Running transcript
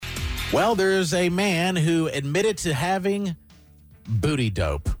Well, there's a man who admitted to having booty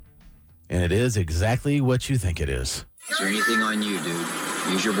dope, and it is exactly what you think it is. Is there anything on you, dude?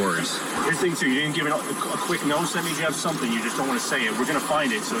 Use your words. Here's the thing, too. You didn't give it a quick notice. That means you have something. You just don't want to say it. We're going to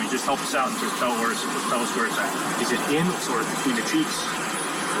find it, so you just help us out and just tell us where it's at. Is it in or between the cheeks?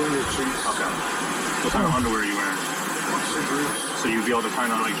 Between the cheeks. Okay. What kind of underwear are you wearing? So you'd be able to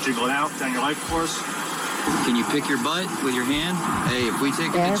kind of like jiggle it out down your life for us? Can you pick your butt with your hand? Hey, if we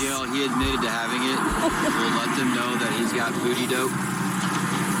take him to jail, he admitted to having it. We'll let them know that he's got booty dope.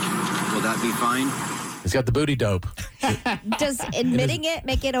 Will that be fine? He's got the booty dope. Does admitting it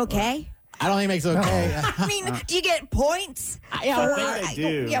make it okay? I don't think it makes it okay. I mean, do you get points? I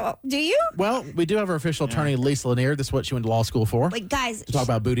do. Yeah, do you? Well, we do have our official attorney, Lisa Lanier. This is what she went to law school for. Like, guys, to talk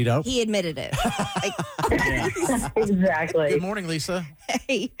about booty dope. He admitted it. Exactly. Good morning, Lisa.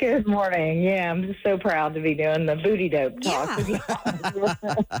 Hey. Good morning. Yeah, I'm just so proud to be doing the booty dope talk.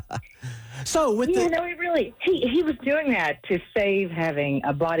 So with he was doing that to save having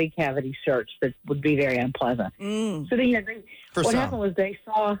a body cavity search that would be very unpleasant. So then, what happened was they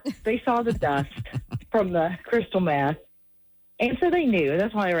saw the dust from the crystal meth, and so they knew.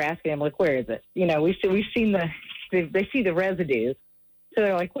 That's why they were asking him, like, where is it? You know, we've seen they see the residue, so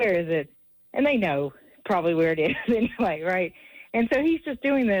they're like, where is it? And they know probably where it is anyway, right? And so he's just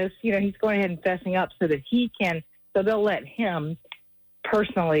doing this. You know, he's going ahead and fessing up so that he can. So they'll let him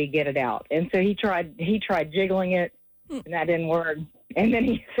personally get it out. And so he tried jiggling it, and that didn't work. And then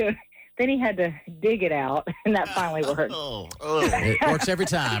he had to dig it out, and that finally worked. It works every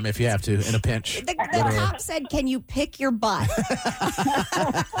time if you have to in a pinch. The cop said, "Can you pick your butt?"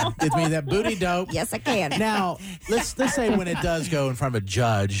 It means that booty dope. Yes, I can. Now, let's say when it does go in front of a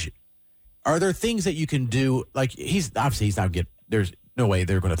judge, are there things that you can do? Like he's not there's no way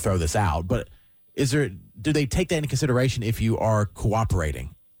they're going to throw this out, but do they take that into consideration if you are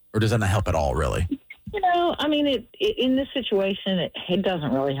cooperating, or does that not help at all, really? You know, I mean, in this situation, it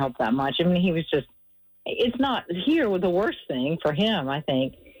doesn't really help that much. I mean, it's not here. The worst thing for him, I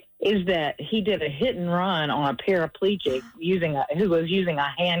think, is that he did a hit and run on a paraplegic who was using a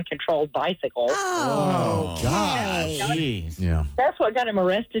hand-controlled bicycle. Oh, God. Jeez. Yeah. That's what got him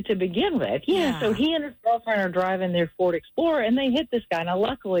arrested to begin with. Yeah, so he and his girlfriend are driving their Ford Explorer, and they hit this guy. Now,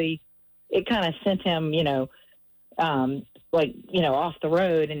 luckily, it kind of sent him, off the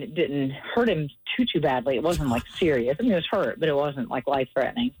road, and it didn't hurt him too badly. It wasn't like serious. I mean, it was hurt, but it wasn't like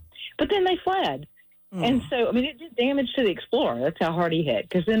life-threatening. But then they fled. And so, I mean, it did damage to the Explorer. That's how hard he hit.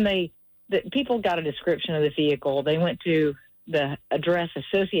 Because then the people got a description of the vehicle. They went to the address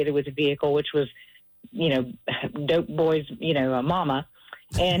associated with the vehicle, which was, Dope Boy's, mama,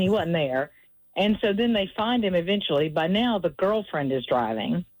 and he wasn't there. And so then they find him eventually. By now, the girlfriend is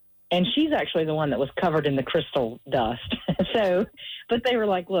driving, and she's actually the one that was covered in the crystal dust. But they were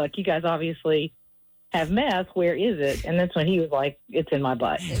like, look, you guys obviously have meth. Where is it? And that's when he was like, it's in my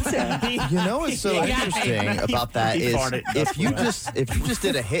butt. What's so interesting about that is if you just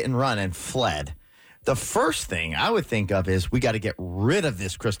did a hit and run and fled, the first thing I would think of is we got to get rid of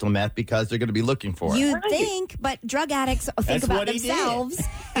this crystal meth because they're going to be looking for it. You'd think, but drug addicts think about themselves.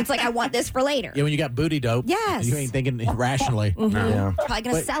 It's like, I want this for later. Yeah, when you got booty dope, yes, you ain't thinking rationally. Mm-hmm. Yeah. Probably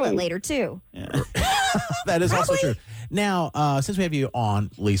going to sell it later, too. Yeah. That is also true. Now, since we have you on,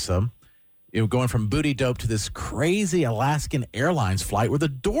 Lisa, going from booty dope to this crazy Alaskan Airlines flight where the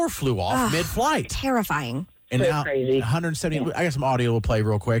door flew off mid-flight. Terrifying. And so now, crazy. 170, I got some audio we'll play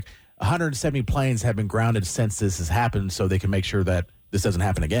real quick. 170 planes have been grounded since this has happened so they can make sure that this doesn't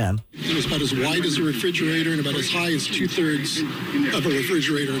happen again. It was about as wide as a refrigerator and about as high as 2/3 of a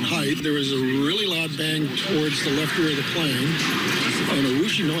refrigerator in height. There was a really loud bang towards the left rear of the plane and a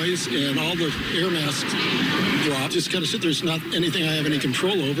whooshy noise, and all the air masks dropped. Just kind of sit there. It's not anything I have any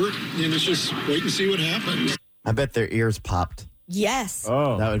control over, and it's just wait and see what happens. I bet their ears popped. Yes.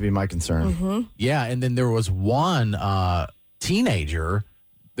 Oh. That would be my concern. Mm-hmm. Yeah, and then there was one teenager.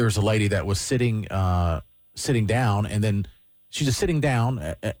 There was a lady that was sitting down, and then she's just sitting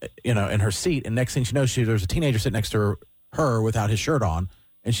down, in her seat. And next thing she knows, there's a teenager sitting next to her without his shirt on.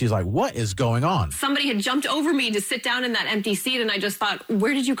 And she's like, what is going on? Somebody had jumped over me to sit down in that empty seat, and I just thought,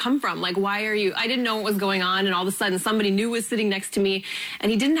 where did you come from? Like, why are you? I didn't know what was going on, and all of a sudden somebody new was sitting next to me,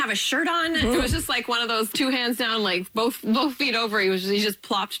 and he didn't have a shirt on. It was just like one of those two hands down, like both feet over. He just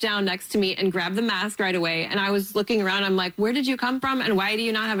plopped down next to me and grabbed the mask right away. And I was looking around. I'm like, where did you come from, and why do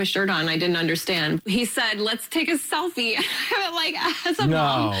you not have a shirt on? I didn't understand. He said, let's take a selfie. Like, as a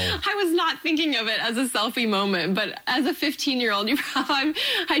mom, I was not thinking of it as a selfie moment, but as a 15-year-old,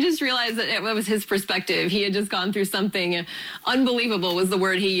 I just realized that it was his perspective. He had just gone through something unbelievable was the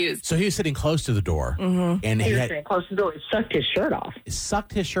word he used. So he was sitting close to the door. And He was sitting close to the door. He sucked his shirt off.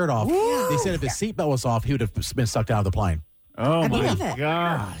 Sucked his shirt off. They said if his seatbelt was off, he would have been sucked out of the plane. Oh, I my believe it.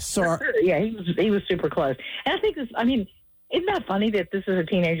 gosh. So Yeah, he was super close. And I think isn't that funny that this is a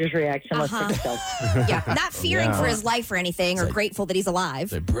teenager's reaction? Let's take a selfie. Yeah, not fearing for his life or anything, or grateful that he's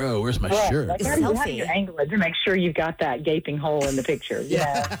alive. say, bro, where's my shirt? Like, Selfie. how do you angle it to make sure you've got that gaping hole in the picture?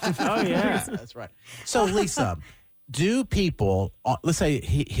 Yeah. Oh, yeah. That's right. So, Lisa, do people, let's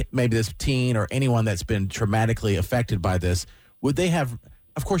say maybe this teen or anyone that's been traumatically affected by this, would they have,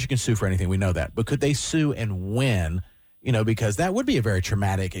 of course you can sue for anything, we know that, but could they sue and win? Because that would be a very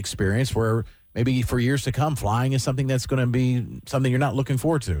traumatic experience where maybe for years to come, flying is something that's going to be something you're not looking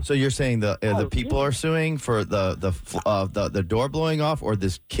forward to. So you're saying the people are suing for the door blowing off, or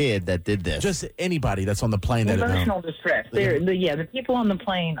this kid that did this? Just anybody that's on the plane. Emotional distress. The people on the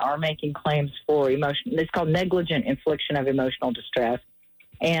plane are making claims for emotion. It's called negligent infliction of emotional distress.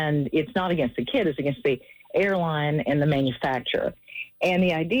 And it's not against the kid, it's against the airline and the manufacturer. And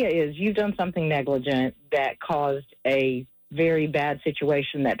the idea is you've done something negligent that caused a very bad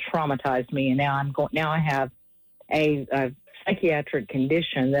situation that traumatized me, and now I have a psychiatric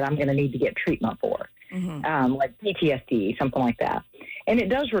condition that I'm going to need to get treatment for, like PTSD, something like that. And it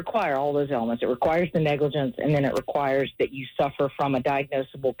does require all those elements. It requires the negligence, and then it requires that you suffer from a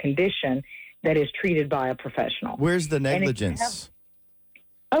diagnosable condition that is treated by a professional. Where's the negligence?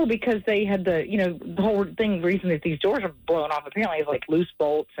 Because they had the whole thing, reason that these doors are blown off apparently is like loose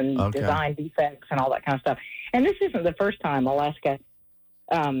bolts and design defects and all that kind of stuff. And this isn't the first time Alaska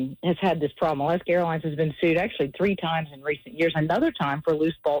has had this problem. Alaska Airlines has been sued actually 3 times in recent years. Another time for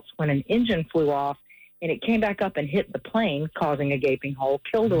loose bolts when an engine flew off and it came back up and hit the plane, causing a gaping hole,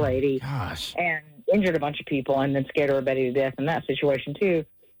 killed a lady, and injured a bunch of people, and then scared everybody to death in that situation too.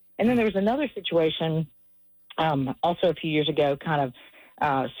 And then there was another situation also a few years ago, kind of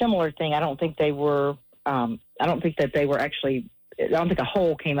similar thing. I don't think that I don't think a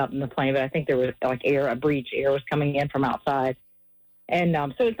hole came up in the plane, but I think there was like a breach. Air was coming in from outside. And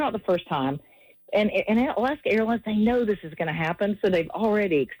so it's not the first time. And Alaska Airlines, they know this is going to happen, so they've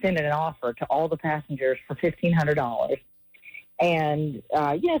already extended an offer to all the passengers for $1,500. And,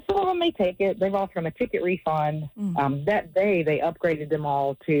 some of them may take it. They've offered them a ticket refund. That day, they upgraded them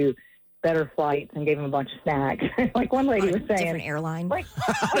all to better flights and gave them a bunch of snacks. Like one lady was saying, different airline. Like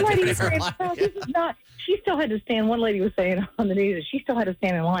one lady was saying, this is not. She still had to stand. One lady was saying on the news that she still had to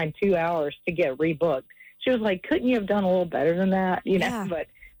stand in line 2 hours to get rebooked. She was like, "Couldn't you have done a little better than that?" But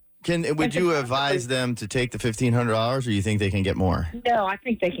would you advise them to take the $1,500, or you think they can get more? No, I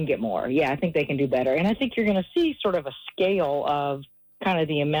think they can get more. Yeah, I think they can do better, and I think you're going to see sort of a scale of kind of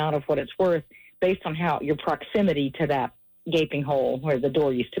the amount of what it's worth based on how your proximity to that gaping hole where the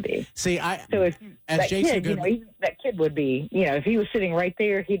door used to be. See, as that Jason kid, that kid would be, if he was sitting right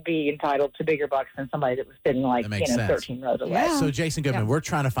there, he'd be entitled to bigger bucks than somebody that was sitting like 13 rows away. So Jason Goodman, we're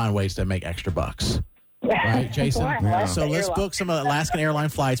trying to find ways to make extra bucks. Right, Jason? So let's book some Alaskan Airline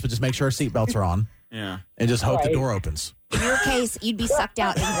flights, but just make sure our seatbelts are on. Yeah. And just hope the door opens. In your case, you'd be sucked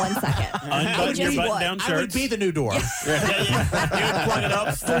out in 1 second. Unbutton your button-down shirts. I would be the new door. You would plug it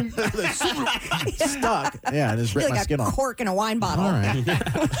up. Stuck. Yeah, just rip like my skin a off. cork in a wine bottle. All right.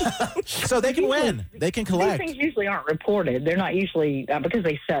 So they can win. They can collect. These things usually aren't reported. They're not usually, because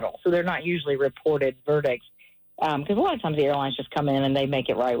they settle, so they're not usually reported verdicts. Because a lot of times the airlines just come in and they make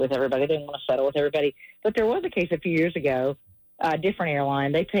it right with everybody. They don't want to settle with everybody. But there was a case a few years ago, a different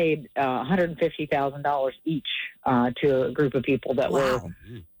airline. They paid $150,000 each to a group of people that were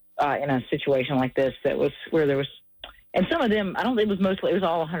in a situation like this. That was where there was, and some of them, I don't think it was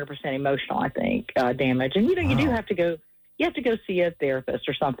all 100% emotional. I think damage, and you do have to go. You have to go see a therapist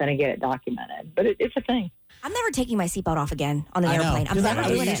or something and get it documented. But it's a thing. I'm never taking my seatbelt off again on an airplane. I'm never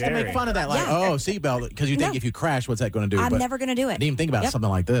doing it. You make fun of that, like, seatbelt, because you think if you crash, what's that going to do? I'm never going to do it. Didn't even think about something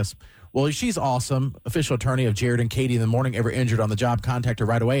like this. Well, she's awesome. Official attorney of Jared and Katie in the Morning. Ever injured on the job, contact her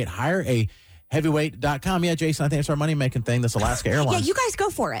right away at hireaheavyweight.com. Yeah, Jason, I think it's our money-making thing, this Alaska Airlines. Yeah, you guys go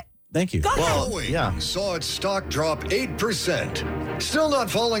for it. Thank you. Boeing saw its stock drop 8%. Still not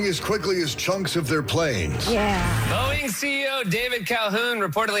falling as quickly as chunks of their planes. Yeah. Boeing CEO David Calhoun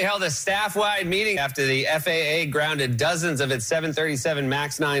reportedly held a staff-wide meeting after the FAA grounded dozens of its 737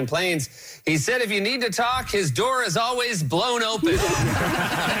 MAX 9 planes. He said if you need to talk, his door is always blown open.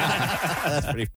 That's pretty